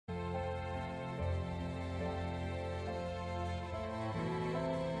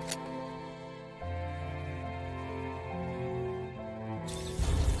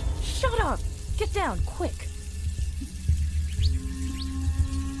Shut up! Get down, quick!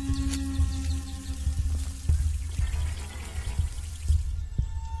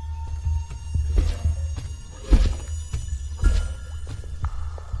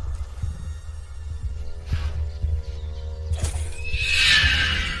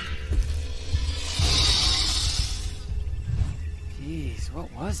 Jeez, what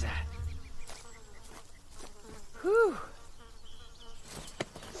was that? Whew.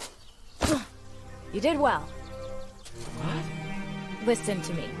 You did well. What? Listen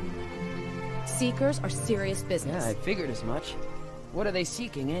to me. Seekers are serious business. Yeah, I figured as much. What are they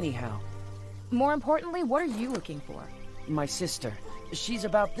seeking, anyhow? More importantly, what are you looking for? My sister. She's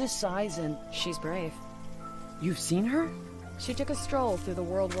about this size and... She's brave. You've seen her? She took a stroll through the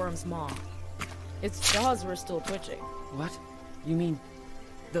world worm's maw. Its jaws were still twitching. What? You mean...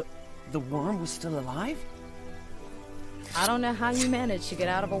 the worm was still alive? I don't know how you managed to get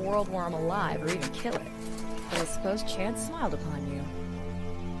out of a world worm alive or even kill it, but I suppose chance smiled upon you.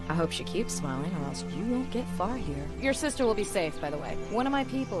 I hope she keeps smiling or else you won't get far here. Your sister will be safe, by the way. One of my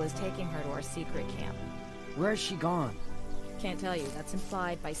people is taking her to our secret camp. Where's she gone? Can't tell you, that's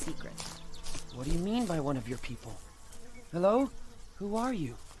implied by secret. What do you mean by one of your people? Hello? Who are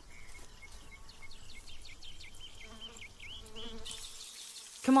you?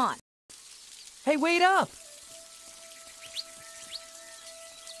 Come on. Hey, wait up!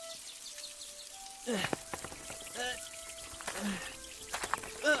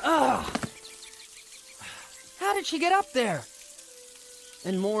 How did she get up there?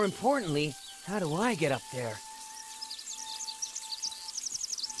 And more importantly, how do I get up there?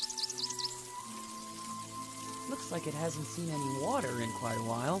 Looks like it hasn't seen any water in quite a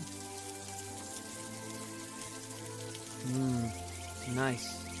while.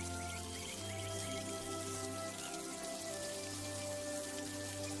 Nice.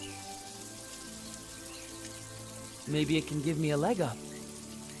 Maybe it can give me a leg up.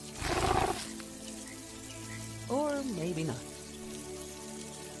 Or maybe not.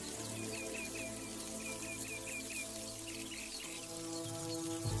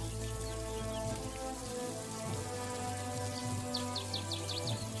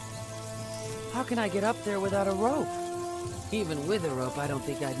 How can I get up there without a rope? Even with a rope, I don't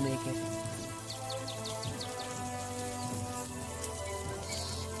think I'd make it.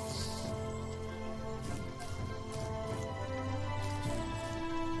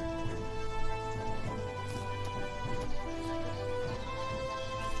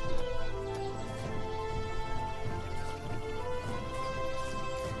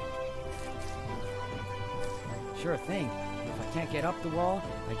 Sure thing. If I can't get up the wall,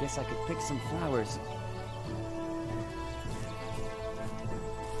 I guess I could pick some flowers.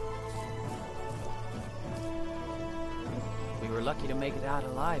 We were lucky to make it out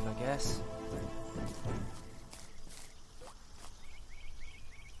alive, I guess.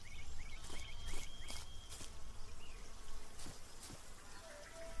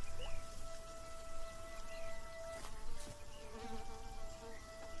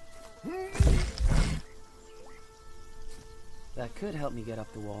 That could help me get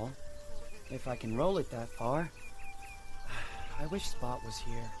up the wall. If I can roll it that far. I wish Spot was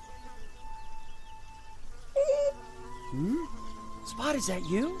here. Spot, is that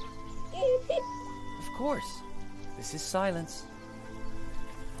you? Of course. This is silence.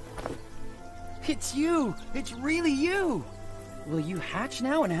 It's you! It's really you! Will you hatch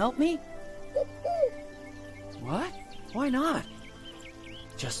now and help me? What? Why not?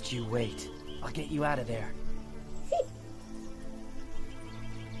 Just you wait. I'll get you out of there.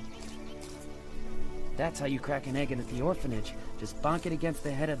 That's how you crack an egg in at the orphanage. Just bonk it against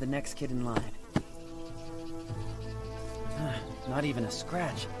the head of the next kid in line. Not even a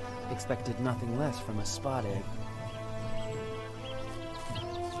scratch. Expected nothing less from a Spot egg.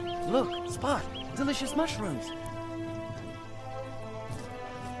 Look, Spot! Delicious mushrooms!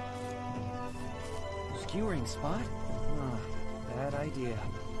 Skewering, Spot? Oh, bad idea.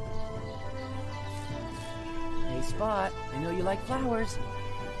 Hey, Spot, I know you like flowers.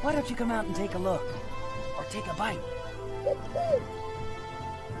 Why don't you come out and take a look? Or take a bite?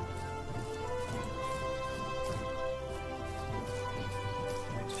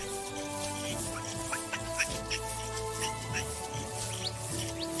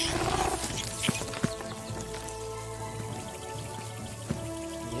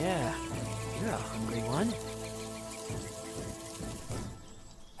 Yeah, you're a hungry one.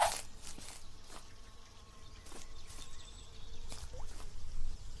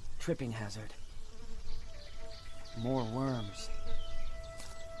 Tripping hazard. More worms.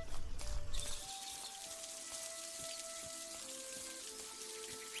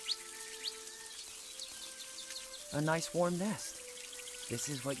 A nice warm nest. This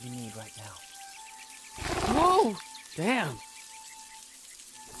is what you need right now. Whoa! Damn!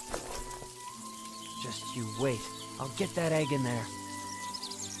 Just you wait. I'll get that egg in there.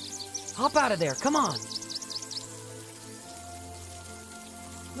 Hop out of there, come on!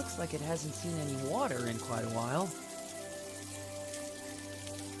 Looks like it hasn't seen any water in quite a while.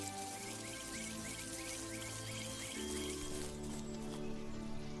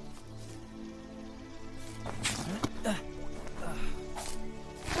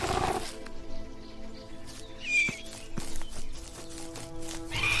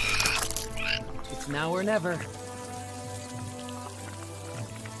 It's now or never.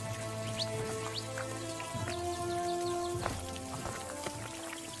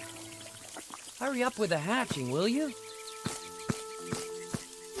 Hurry up with the hatching, will you?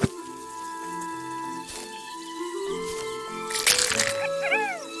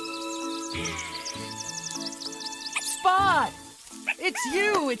 Spot! It's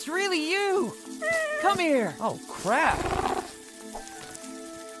you! It's really you! Come here! Oh, crap!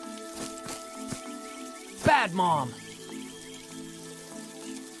 Bad mom!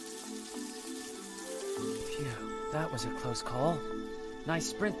 Phew, that was a close call. Nice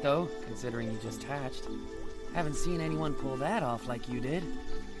sprint, though, considering you just hatched. Haven't seen anyone pull that off like you did.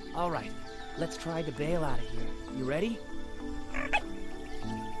 All right, let's try to bail out of here. You ready?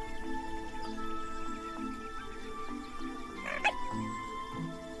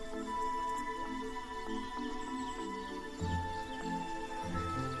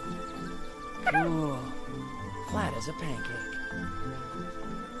 Cool. Flat as a pancake.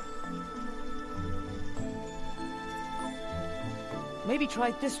 Maybe try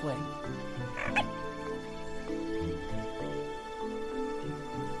it this way.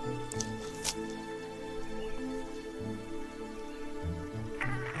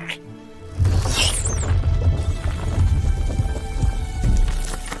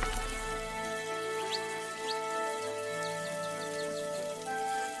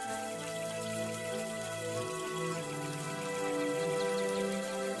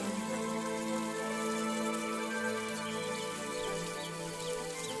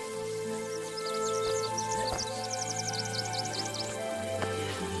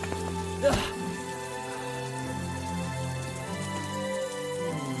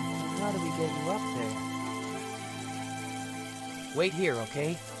 How do we get you up there? Wait here,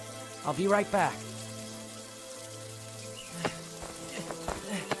 okay? I'll be right back.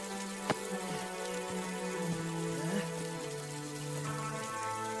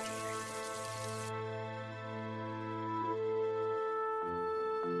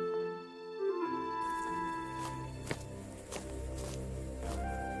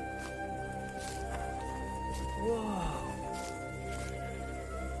 Whoa.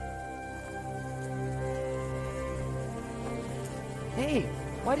 Hey,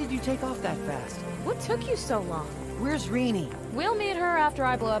 why did you take off that fast? What took you so long? Where's Rini? We'll meet her after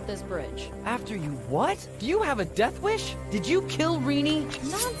I blow up this bridge. After you what? Do you have a death wish? Did you kill Rini?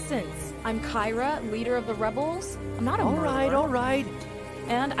 Nonsense. I'm Kyra, leader of the rebels. I'm not a murderer. All right.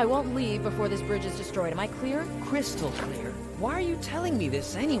 And I won't leave before this bridge is destroyed. Am I clear? Crystal clear. Why are you telling me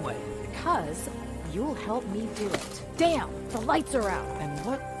this anyway? Because you'll help me do it. Damn, the lights are out. And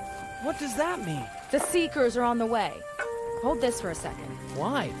what does that mean? The Seekers are on the way. Hold this for a second.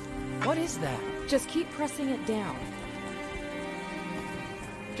 Why? What is that? Just keep pressing it down.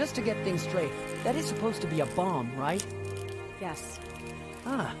 Just to get things straight, that is supposed to be a bomb, right? Yes.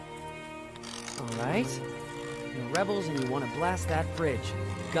 Ah. All right. You're rebels and you want to blast that bridge.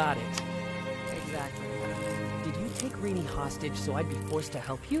 Got it. Exactly. Did you take Rini hostage so I'd be forced to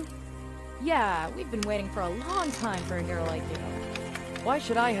help you? Yeah, we've been waiting for a long time for a hero like you. Why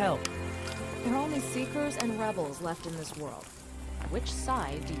should I help? There are only Seekers and rebels left in this world. Which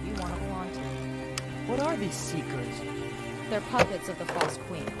side do you want to belong to? What are these Seekers? They're puppets of the false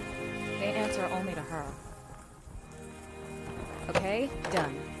queen. They answer only to her. Okay,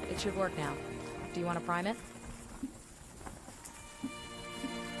 done. It should work now. Do you want to prime it?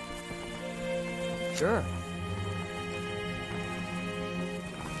 Sure.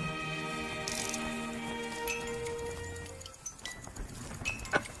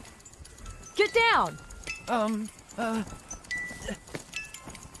 Get down!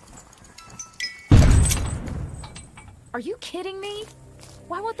 Are you kidding me?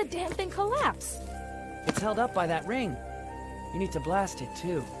 Why won't the damn thing collapse? It's held up by that ring. You need to blast it,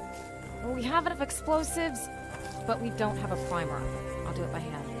 too. Well, we have enough explosives, but we don't have a primer. I'll do it by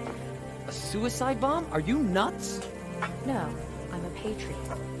hand. A suicide bomb? Are you nuts? No, I'm a patriot.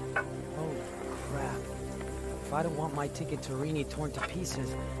 Oh, crap. If I don't want my ticket to Rini torn to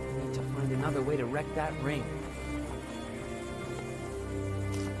pieces, I need to find another way to wreck that ring.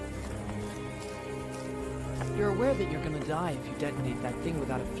 You're aware that you're gonna die if you detonate that thing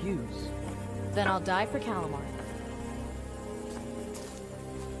without a fuse. Then I'll die for Calamar.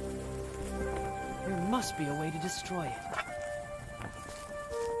 There must be a way to destroy it.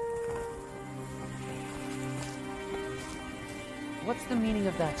 What's the meaning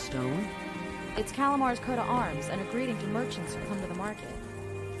of that stone? It's Calamar's coat of arms and a greeting to merchants who come to the market.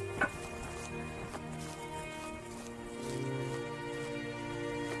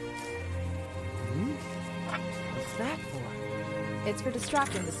 What's that for? It's for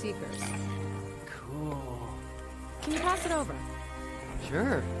distracting the Seekers. Cool. Can you pass it over?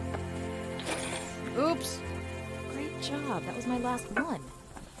 Sure. Oops! Great job. That was my last one.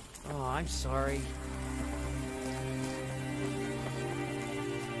 Oh, I'm sorry.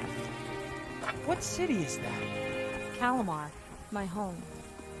 What city is that? Calamar, my home.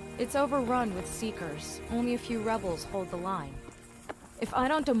 It's overrun with Seekers. Only a few rebels hold the line. If I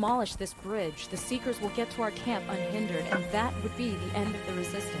don't demolish this bridge, the Seekers will get to our camp unhindered, and that would be the end of the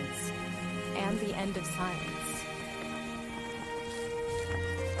Resistance. And the end of silence.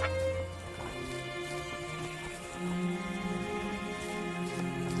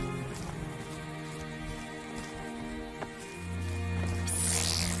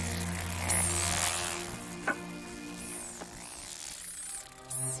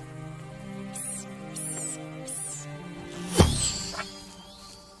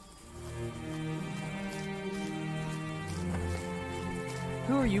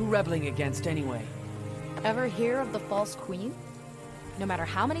 Who are you rebelling against anyway? Ever hear of the False Queen? No matter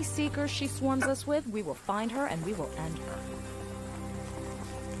how many Seekers she swarms us with, we will find her and we will end her.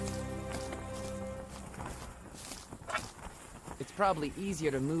 It's probably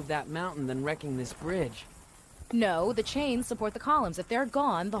easier to move that mountain than wrecking this bridge. No, the chains support the columns. If they're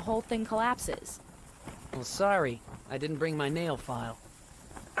gone, the whole thing collapses. Well, sorry. I didn't bring my nail file.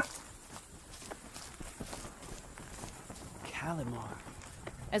 Calamar.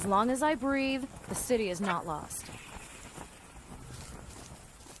 As long as I breathe, the city is not lost.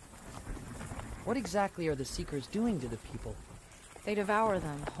 What exactly are the Seekers doing to the people? They devour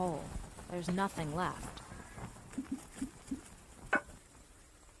them whole. There's nothing left.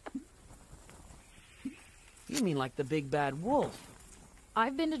 You mean like the big bad wolf?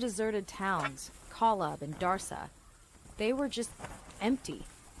 I've been to deserted towns, Kolob and Darsa. They were just empty.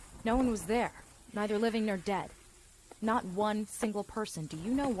 No one was there, neither living nor dead. Not one single person. Do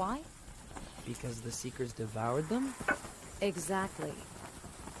you know why? Because the Seekers devoured them? Exactly.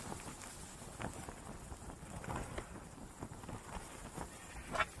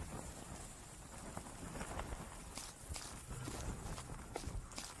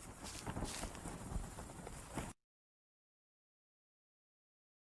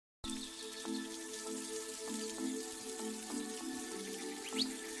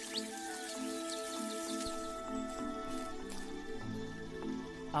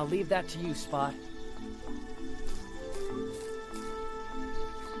 I'll leave that to you, Spot.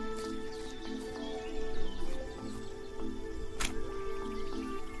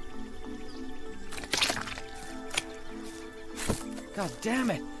 God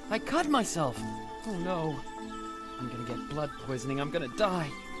damn it! I cut myself! Oh no. I'm gonna get blood poisoning. I'm gonna die.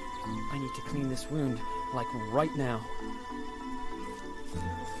 I need to clean this wound, like right now.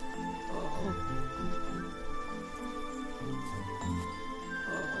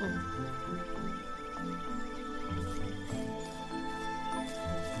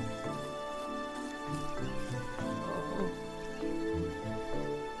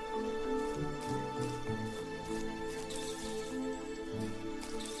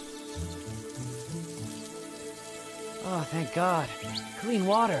 Oh, thank God. Clean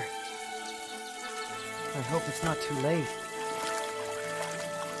water. I hope it's not too late.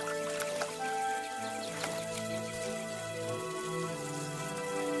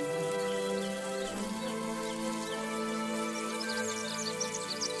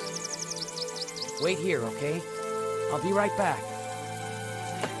 Wait here, okay? I'll be right back.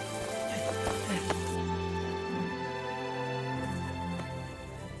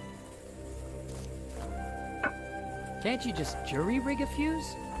 Can't you just jury-rig a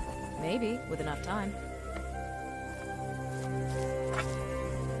fuse? Maybe, with enough time.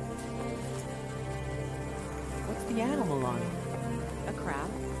 What's the animal on it? A crab,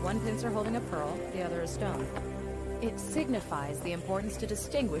 one pincer holding a pearl, the other a stone. It signifies the importance to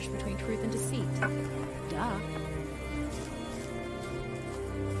distinguish between truth and deceit. Duh.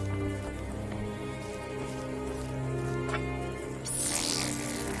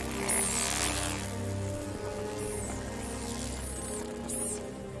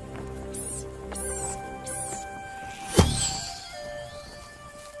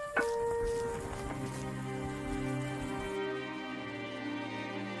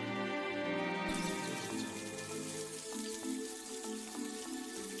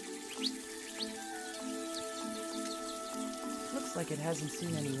 like it hasn't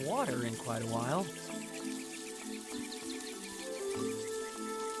seen any water in quite a while.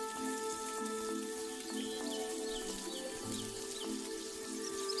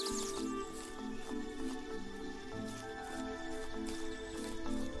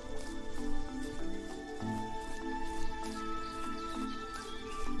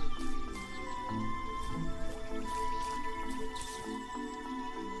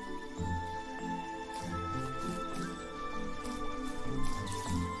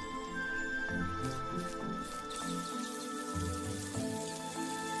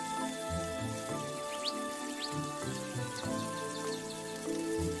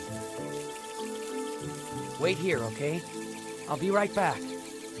 Wait here, okay? I'll be right back.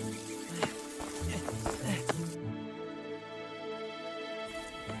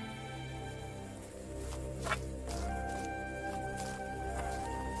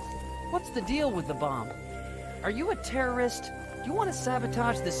 What's the deal with the bomb? Are you a terrorist? Do you want to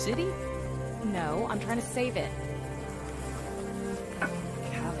sabotage the city? No, I'm trying to save it.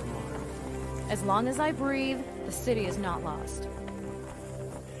 Calamar. As long as I breathe, the city is not lost.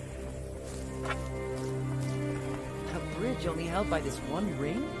 A bridge only held by this one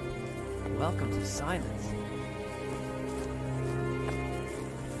ring? Welcome to silence.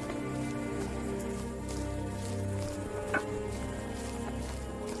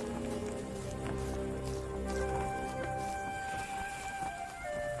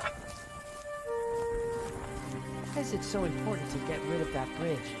 Why is it so important to get rid of that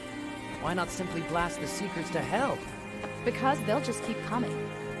bridge? Why not simply blast the Seekers to hell? Because they'll just keep coming.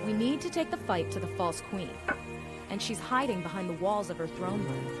 We need to take the fight to the false queen. And she's hiding behind the walls of her throne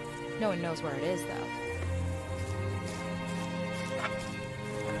room. No one knows where it is, though.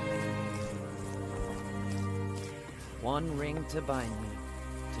 One ring to bind me,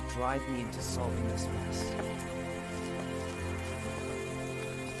 to drive me into solving this mess.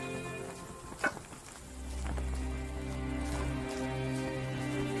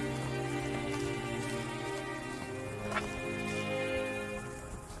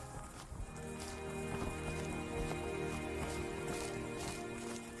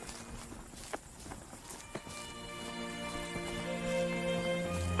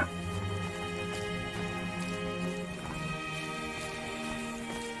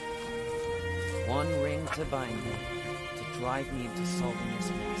 One ring to bind me, to drive me into solving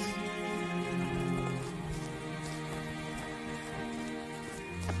this mess.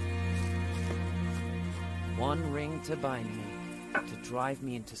 One ring to bind me, to drive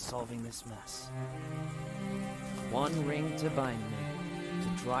me into solving this mess. One ring to bind me, to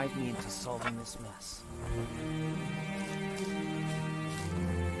drive me into solving this mess.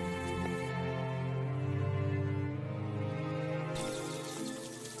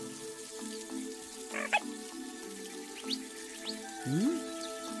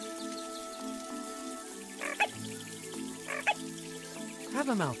 Have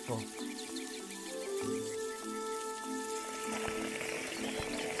a mouthful.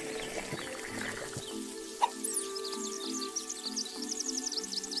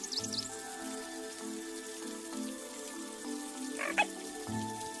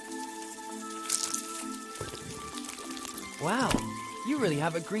 Wow, you really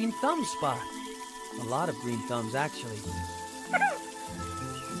have a green thumb spot. A lot of green thumbs, actually.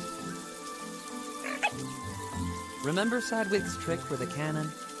 Remember Sadwig's trick with a cannon?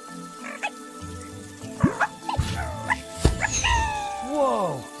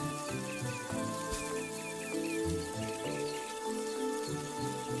 Whoa!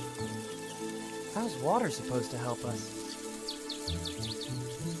 How's water supposed to help us?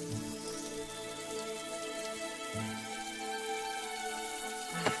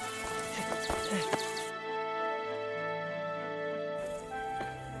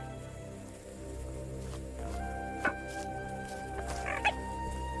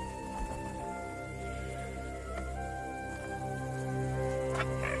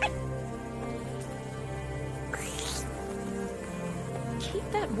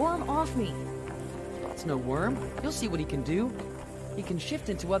 Keep that worm off me. It's no worm. You'll see what he can do. He can shift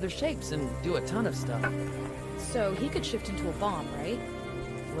into other shapes and do a ton of stuff. So he could shift into a bomb, right?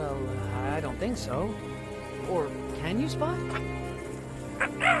 Well, I don't think so. Or can you, Spot?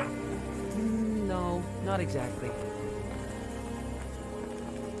 No, not exactly.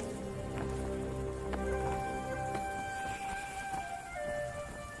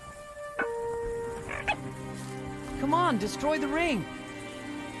 Come on, destroy the ring!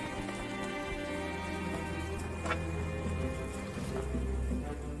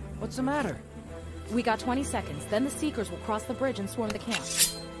 What's the matter? We got 20 seconds, then the Seekers will cross the bridge and swarm the camp.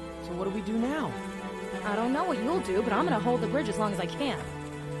 So what do we do now? I don't know what you'll do, but I'm gonna hold the bridge as long as I can.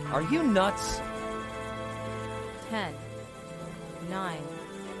 Are you nuts? 10, 9,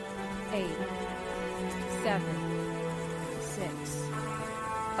 8, 7, 6,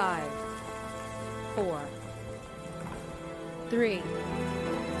 5, 4, 3,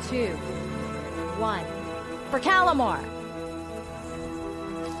 2, 1. For Calamar!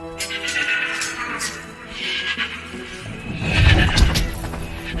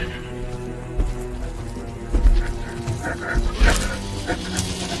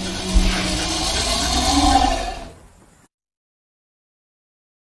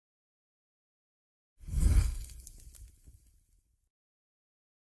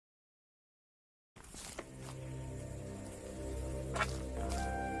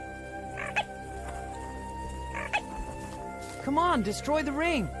 Come on, destroy the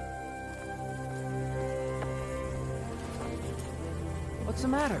ring! What's the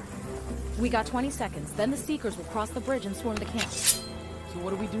matter? We got 20 seconds, then the Seekers will cross the bridge and swarm the camp. So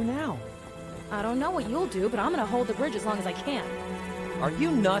what do we do now? I don't know what you'll do, but I'm gonna hold the bridge as long as I can. Are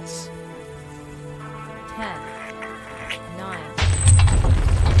you nuts? 10, 9...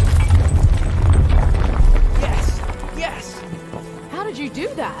 Yes! Yes! How did you do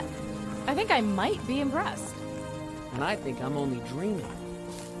that? I think I might be impressed. And I think I'm only dreaming.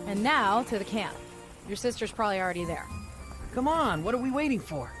 And now, to the camp. Your sister's probably already there. Come on, what are we waiting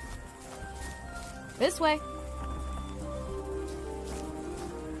for? This way.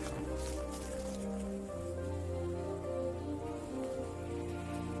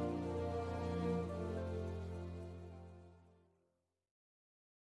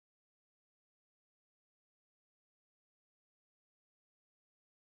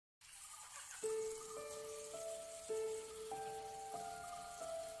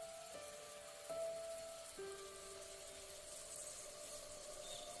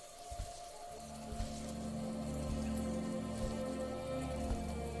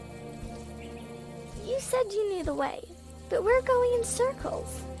 You said you knew the way, but we're going in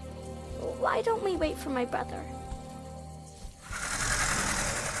circles. Why don't we wait for my brother?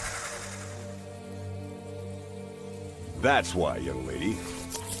 That's why, young lady.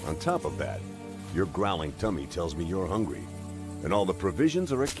 On top of that, your growling tummy tells me you're hungry. And all the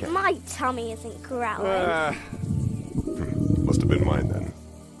provisions are at camp. My tummy isn't growling. Must have been mine then.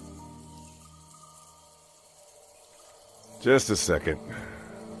 Just a second.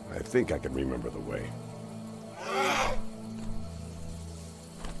 I think I can remember the way.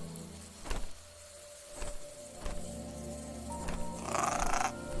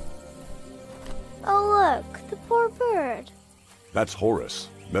 Oh look, the poor bird. That's Horus,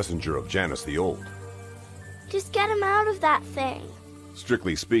 messenger of Janus the Old. Just get him out of that thing.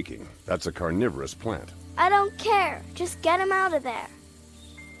 Strictly speaking, that's a carnivorous plant. I don't care. Just get him out of there.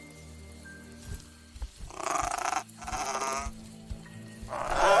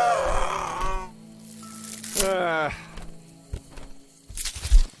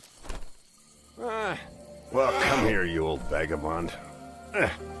 Well, come here, you old vagabond.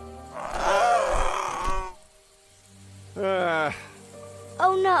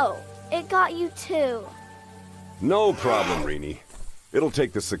 Oh no, it got you too. No problem, Rini. It'll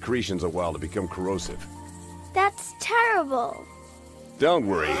take the secretions a while to become corrosive. That's terrible. Don't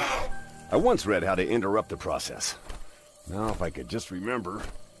worry. I once read how to interrupt the process. Now, if I could just remember...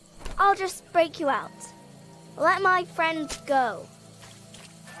 I'll just break you out. Let my friends go.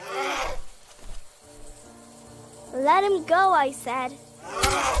 Let him go, I said.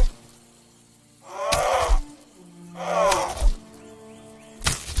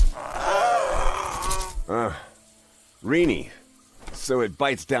 Rini. So it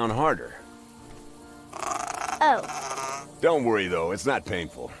bites down harder. Oh. Don't worry, though. It's not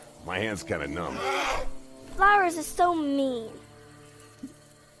painful. My hand's kind of numb. Flowers are so mean.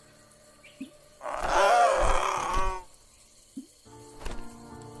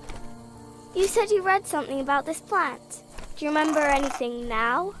 You said you read something about this plant. Do you remember anything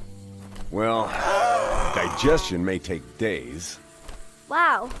now? Well, digestion may take days.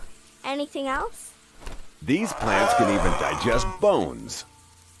 Wow. Anything else? These plants can even digest bones.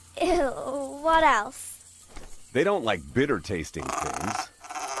 Ew, what else? They don't like bitter-tasting things.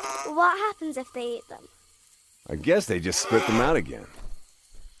 What happens if they eat them? I guess they just spit them out again.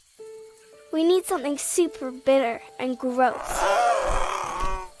 We need something super bitter and gross.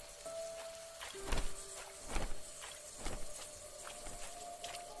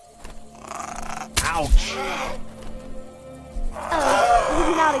 Ouch!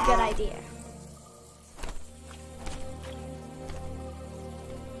 Oh, not a good idea.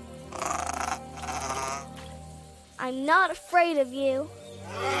 I'm not afraid of you.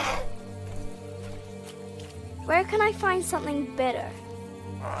 Where can I find something bitter?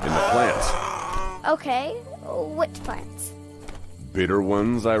 In the plants. Okay, which plants? Bitter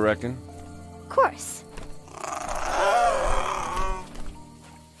ones, I reckon. Of course.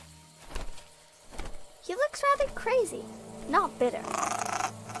 He looks rather crazy, not bitter.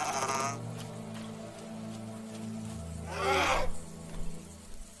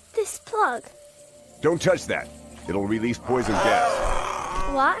 This plug. Don't touch that. It'll release poison gas.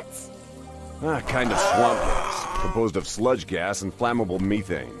 What? Kind of swamp gas, composed of sludge gas and flammable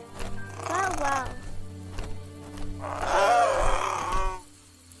methane. Wow, wow.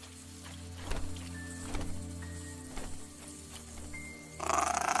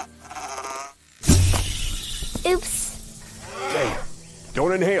 Oops. Damn.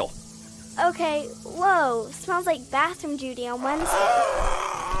 Don't inhale. Okay, whoa. Smells like bathroom duty on Wednesday.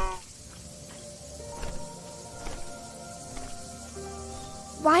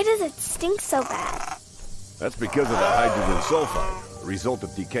 Why does it stink so bad? That's because of the hydrogen sulfide, a result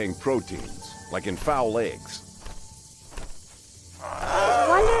of decaying proteins, like in foul eggs.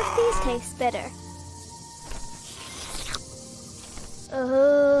 Wonder if these taste bitter.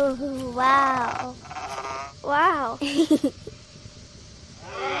 Oh, wow. Wow.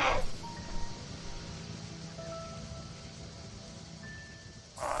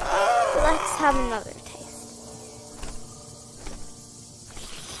 Let's have another taste.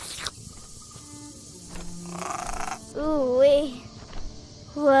 Ooh wee.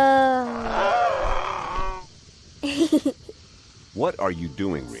 Whoa. What are you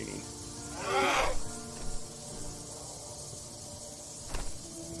doing, Rini?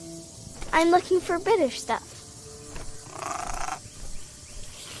 I'm looking for bitter stuff.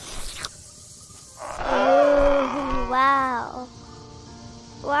 Oh, wow.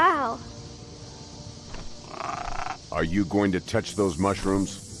 Wow. Are you going to touch those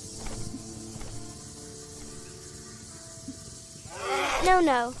mushrooms? No,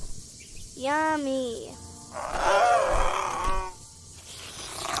 no. Yummy.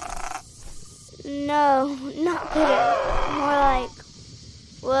 No, not bitter. More like,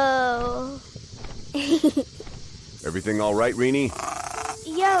 whoa. Everything all right, Rini?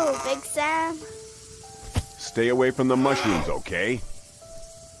 Yo, Big Sam. Stay away from the mushrooms, okay?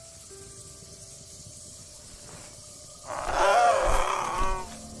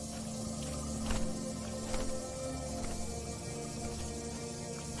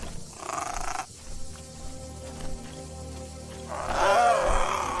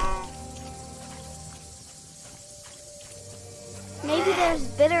 Maybe there's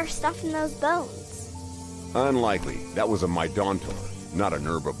bitter stuff in those bones. Unlikely. That was a Mydontor, not an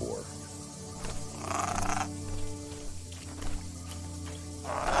herbivore.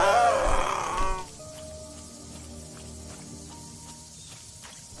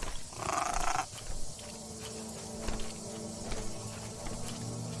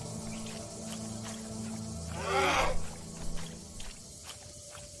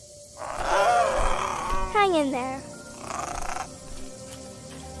 Hang in there.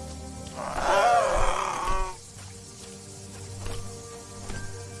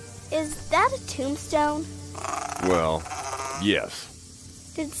 Is that a tombstone? Well, yes.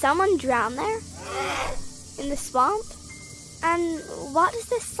 Did someone drown there? In the swamp? And what does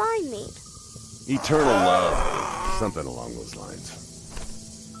this sign mean? Eternal love, or something along those lines.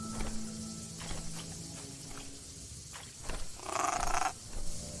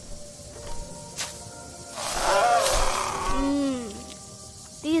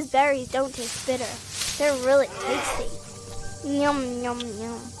 These berries don't taste bitter. They're really tasty. Yum, yum,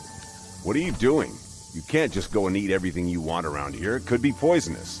 yum. What are you doing? You can't just go and eat everything you want around here. It could be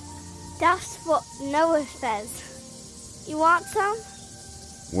poisonous. That's what Noah says. You want some?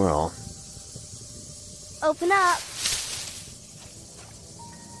 Well, Open up.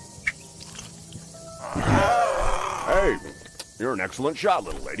 hey, you're an excellent shot,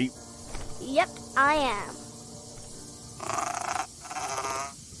 little lady. Yep, I am.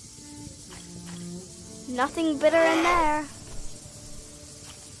 Nothing bitter in there.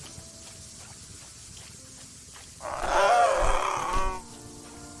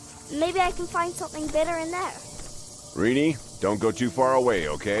 Maybe I can find something bitter in there. Rini, don't go too far away,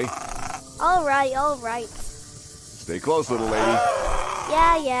 okay? All right, all right. Stay close, little lady.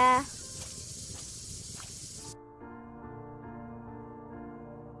 Yeah, yeah.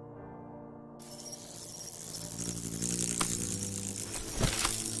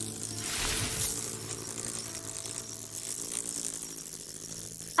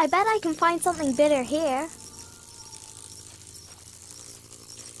 I bet I can find something bitter here.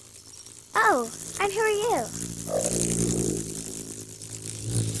 Oh, and who are you?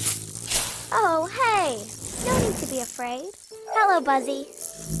 Oh, hey. No need to be afraid. Hello, Buzzy.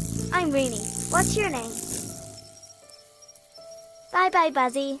 I'm Reenie. What's your name? Bye-bye,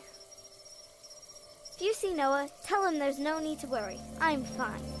 Buzzy. If you see Noah, tell him there's no need to worry. I'm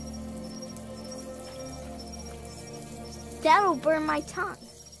fine. That'll burn my tongue.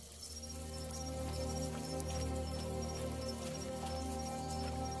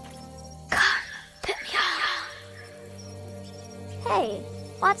 God, put me on. Hey,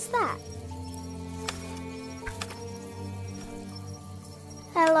 what's that?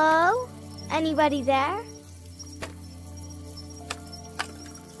 Hello? Anybody there?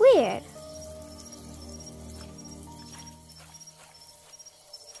 Weird.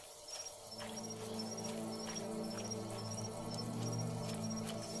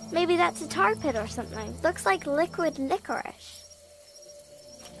 Maybe that's a tar pit or something. Looks like liquid licorice.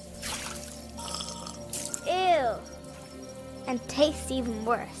 Ew. And tastes even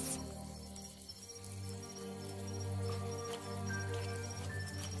worse.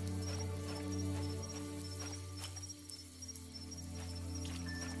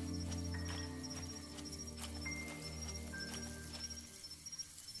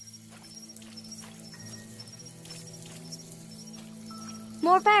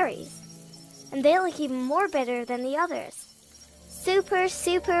 More berries. And they look even more bitter than the others. Super,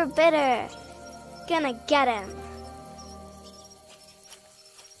 super bitter. Gonna get him.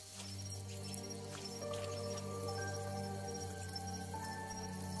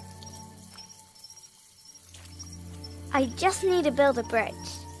 I just need to build a bridge.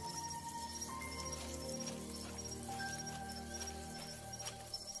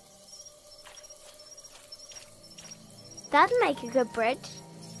 That'd make a good bridge.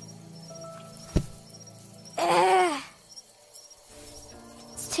 Ugh.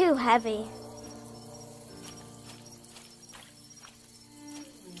 It's too heavy.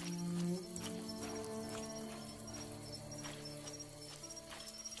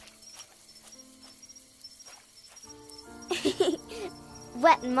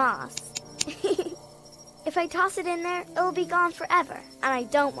 Wet moss. If I toss it in there, it'll be gone forever, and I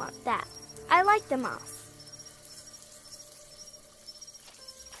don't want that. I like the moss.